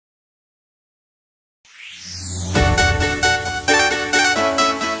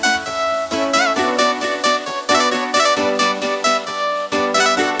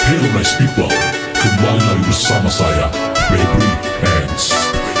bersama saya, Baby Hands.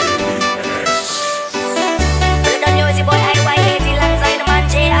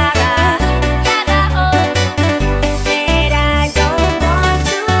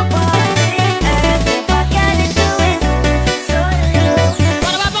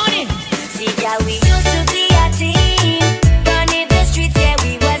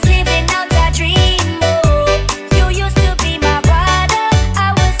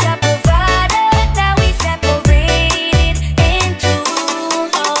 Into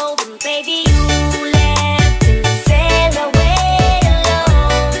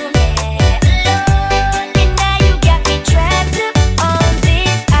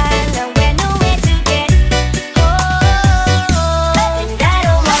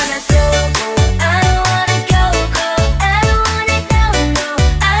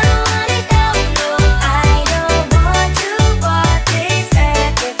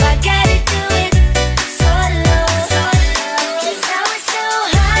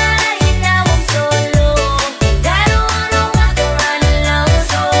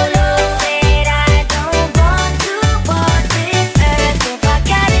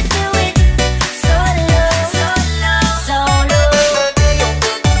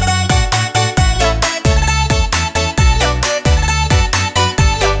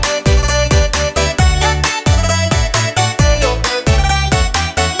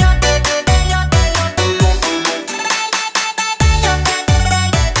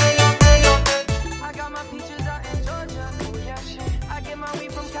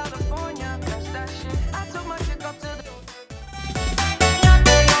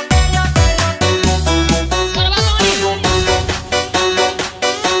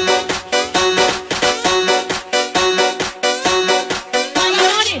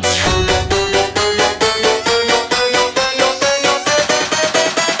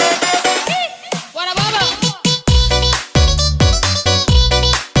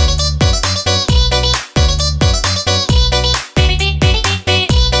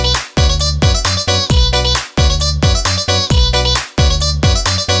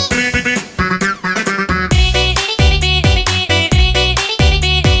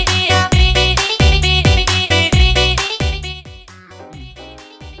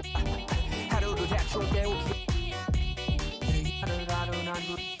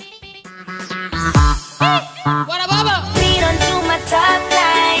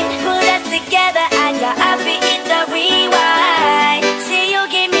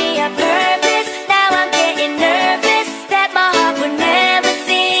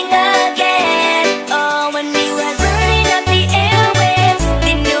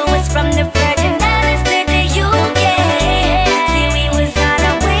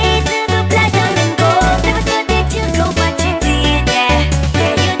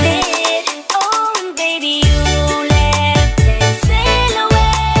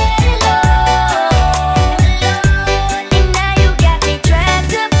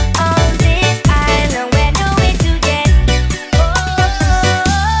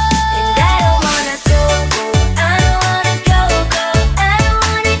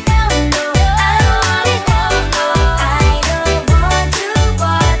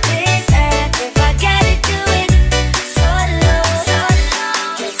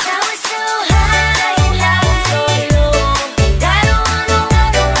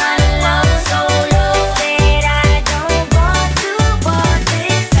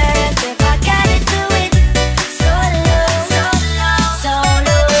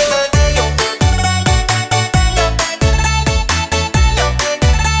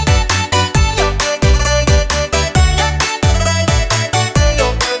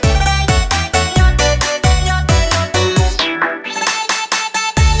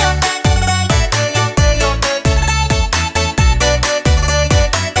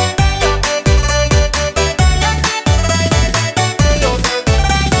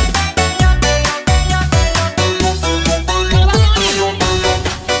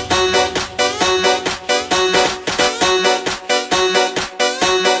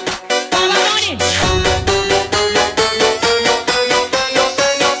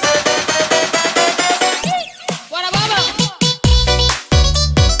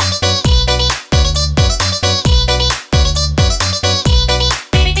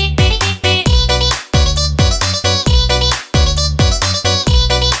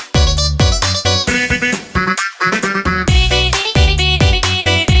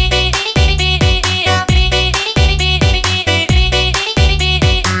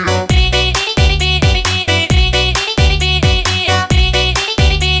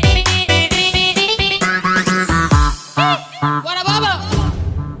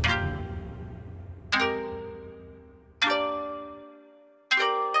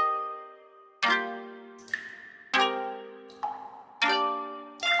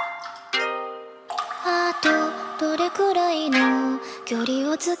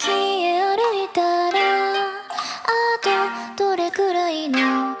月へ歩いたら、あとどれくらい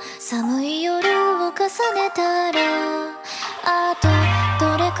の寒い夜を重ねたら、あと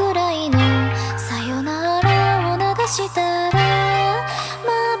どれくらいのさよならを流したら、ま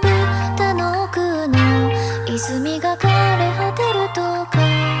ぶたの奥の泉が枯れ果てるとか、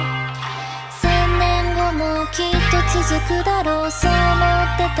1000年後もきっと続くだろう、そう思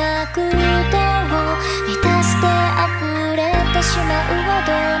ってた空洞を満たして溢れてしまうほ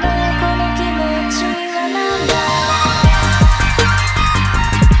どのこの気持ちはなんだ。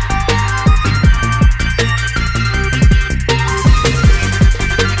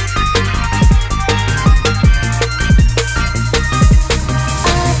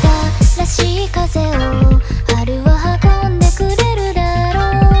新しい風を春は運んでくれるだろ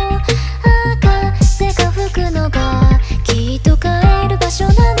う。風が吹くのがきっと帰る場所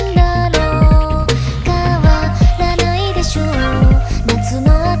なんだろう。変わらないでしょう、夏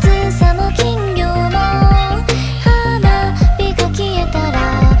の暑さも金魚も。花火が消えたら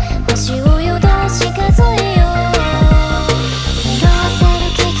星を夜通し数えよう。色あせる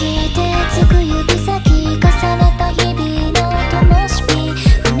木々手つく指先重ねた日々の灯火、降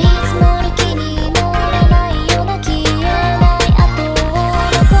り積もる木に乗れないような消えない跡を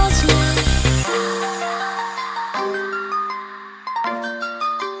残し、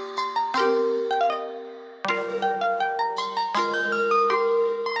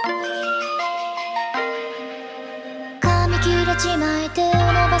髪切れちまい手を伸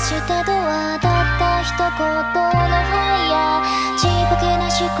ばしたドア、たった一言のはいやちっぽけな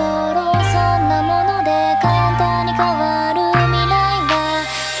しころ、そんなもので簡単に変わる未来は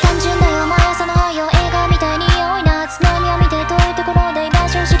単純だよ。毎朝のはいよ映画みたいに多いな、津波を見て遠いところで居場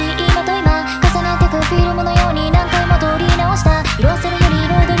所を知り、今と今重ねてくフィルムのように何回も撮り直した。色あせるより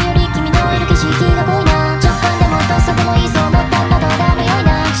彩りより君のいる景色が濃いな。直感でも遠足もいいそう思ったんだ、どうだもよい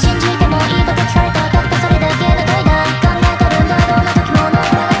な。信じてもいいこと聞かれた、たったそれだけの問いだ。考えとるんだどんな時もノー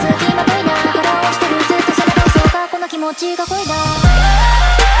ラがつきまといな。腹をしてるずっとそれどうそうか、この気持ちが恋だ。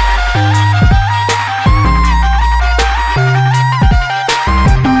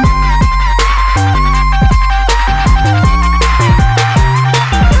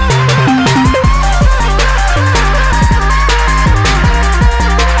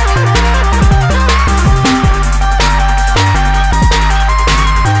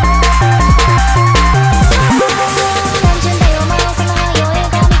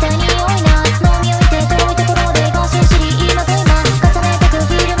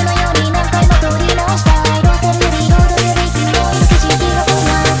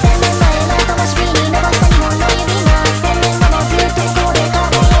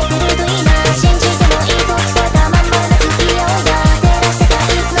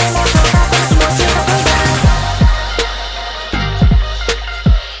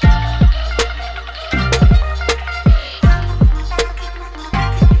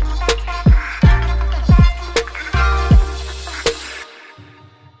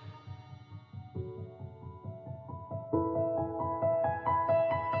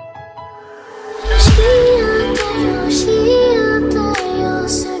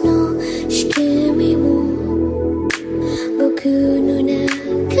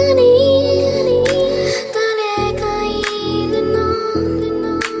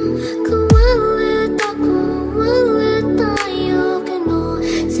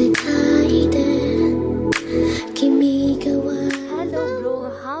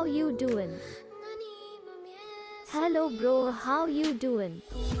Hello bro, how you doing?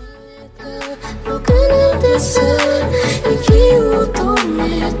 僕なんてさ、息を止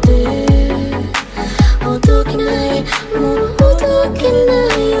めてほどけない、もうほどけな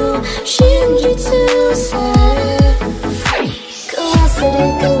いよ真実さえ壊せる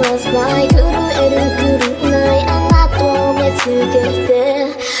壊せない、震える震えない、あなたを見つけて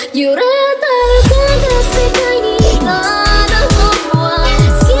揺れた歌が世界にあるのは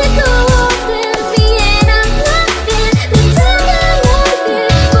好きと思って見えなくて見つからない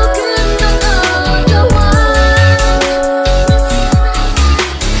僕のことは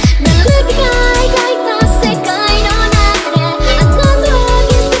誰かが描いた世界の中であなたを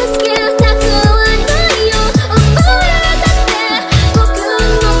傷つけたくはないよ覚えたって僕の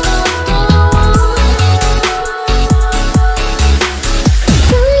ことを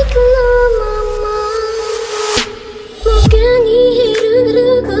サイクロン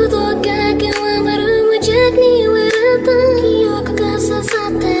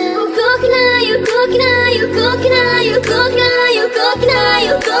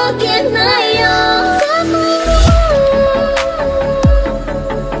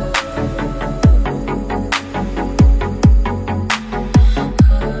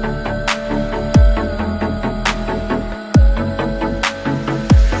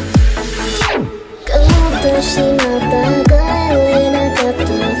てしまった帰れなかった普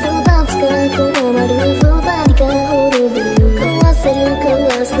段使うこの丸二人が滅ぶ壊せる壊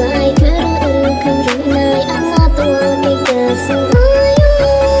さない狂える狂えないあなたは気がする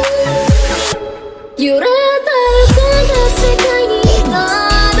揺れた予感が世界にま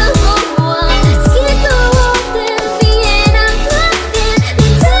だ僕は透き通って見えなくて見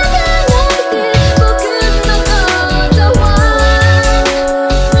つけないで僕のことは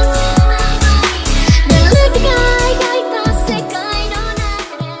誰かが描いた世界の中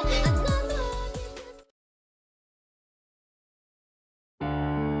であなたは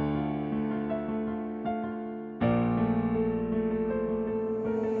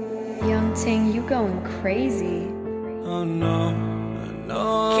Young Ting, you going crazy. Oh no,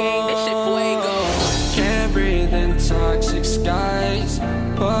 no. King, this shit fuego. Can't breathe in toxic skies.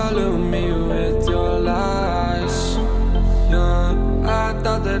 Pollute me with your lies. Yeah, I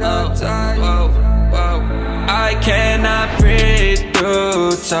thought that I'd die. Whoa, whoa. I cannot breathe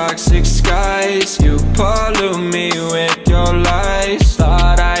through toxic skies. You pollute me with your lies.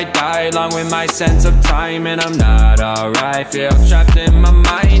 Thought I'd die along with my sense of time, and I'm not alright. Feel trapped in my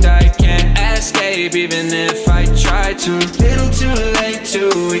mind. I can't escape even if I try to. Little too late, too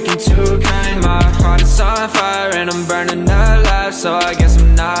weak and too kind. My heart is on fire and I'm burning alive, so I guess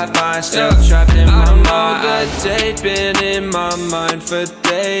I'm not fine. Still trapped in my mind. The date been in my mind for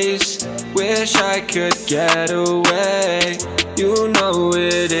days. Wish I could get away. You know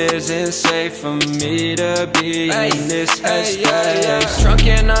it isn't safe for me to be in this headspace. Drunk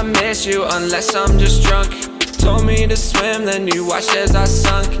and I miss you unless I'm just drunk. Told me to swim, then you watched as I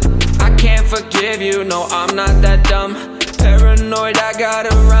sunk. I can't forgive you, no, I'm not that dumb. Paranoid, I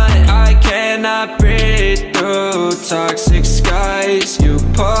gotta run. I cannot breathe through toxic skies. You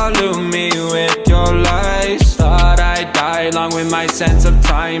pollute me with your lies. Thought I'd die along with my sense of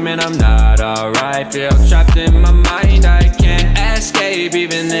time, and I'm not alright. Feel trapped in my mind. I can't escape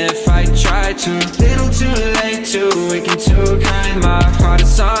even if I try to. Little too late, too weak and too kind. My heart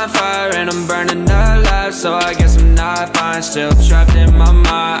is on fire and I'm burning alive, so I guess I'm not fine. Still trapped in my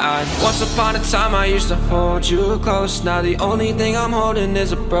mind. Once upon a time I used to hold you close. Now the only thing I'm holding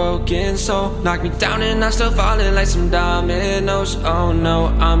is a broken soul. Knock me down and I'm still falling like some dominoes. Oh no,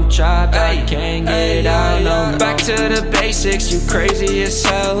 I'm trapped, I can't get out. No, back to the basics, you crazy as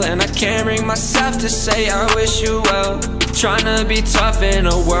hell. And I can't bring myself to say I wish you well. Tryna be tough in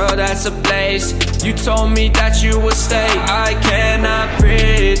a world that's ablaze. You told me that you would stay. I cannot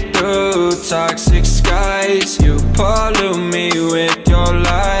breathe through toxic skies. You pollute me with your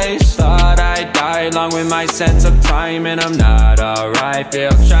lies. Thought I'd die along with my sense of time, and I'm not alright.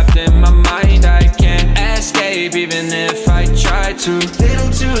 Feel trapped in my mind. I can't escape even if I try to.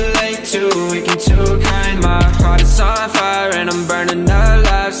 Little too late, too weak and too kind. My heart is on fire and I'm burning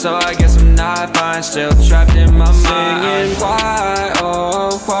alive, so I guess I'm not fine. Still trapped in my mind. Singing why,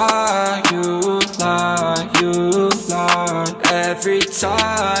 oh why you lie, you lie. Every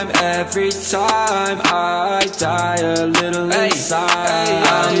time I die a little inside.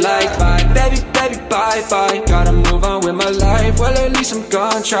 I'm like bye, baby, baby, bye, bye. Gotta move on with my life, well at least I'm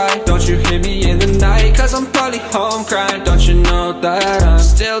gonna try. Don't you hear me in the night, cause I'm probably home crying. Don't you know that I'm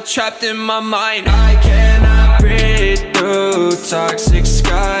still trapped in my mind. I cannot breathe through toxic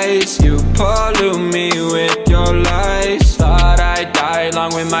skies. You pollute me with your lies. Thought I'd die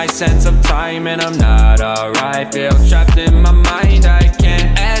along with my sense of time, and I'm not alright. Feel trapped in my mind. I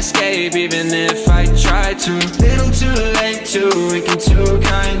can't escape even if I try to. Little too late, too weak and too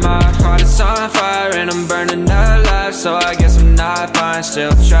kind. My heart is on fire and I'm burning alive, so I guess I'm not fine.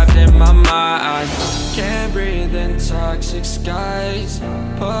 Still trapped in my mind. Can't breathe in toxic skies.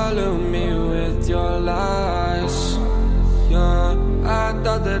 Pollute me with your lies. Yeah, I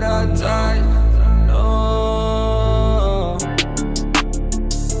thought that I'd die. No.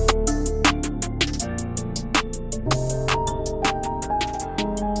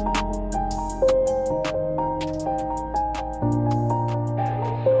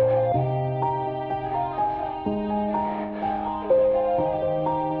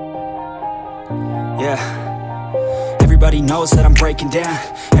 Yeah. Everybody knows that I'm breaking down.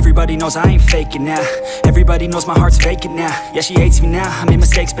 Everybody knows I ain't faking now. Everybody knows my heart's vacant now. Yeah, she hates me now, I made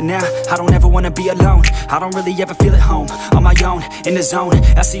mistakes but now I don't ever wanna be alone. I don't really ever feel at home. On my own, in the zone,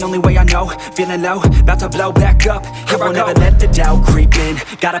 that's the only way I know. Feeling low, about to blow back up. I won't ever let the doubt creep in.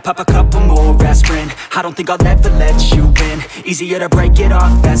 Gotta pop a couple more aspirin. I don't think I'll ever let you in. Easier to break it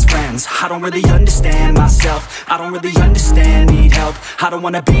off as friends. I don't really understand myself. I don't really understand, need help. I don't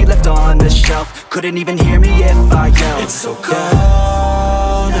wanna be left on the shelf. Couldn't even hear me if I yelled. It's so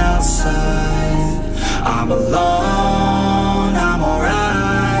cold outside. I'm alone, I'm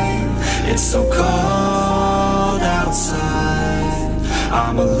alright. It's so cold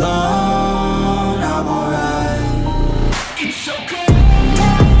alone, I'm alright. It's okay.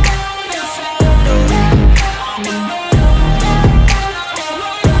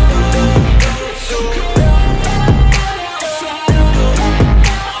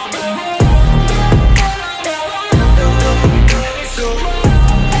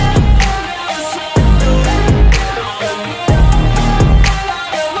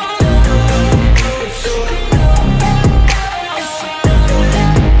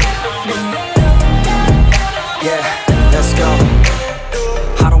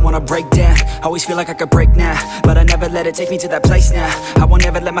 Break down, always feel like I could break now, but I never let it take me to that place now. I won't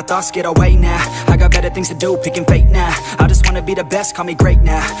ever let my thoughts get away now. I got better things to do, picking fate now. I just wanna be the best, call me great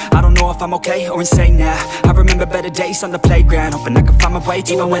now. I don't know if I'm okay or insane now. I remember better days on the playground, hoping I can find my way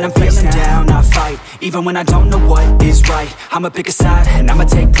even when I'm feeling down. I fight, even when I don't know what is right. I'ma pick a side, and I'ma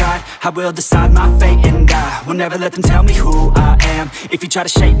take pride. I will decide my fate, and I will never let them tell me who I am. If you try to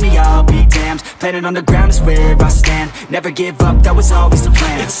shape me, I'll be damned. Planet on the ground is where I stand. Never give up, that was always the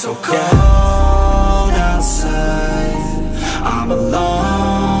plan. It's so cold outside, I'm alone.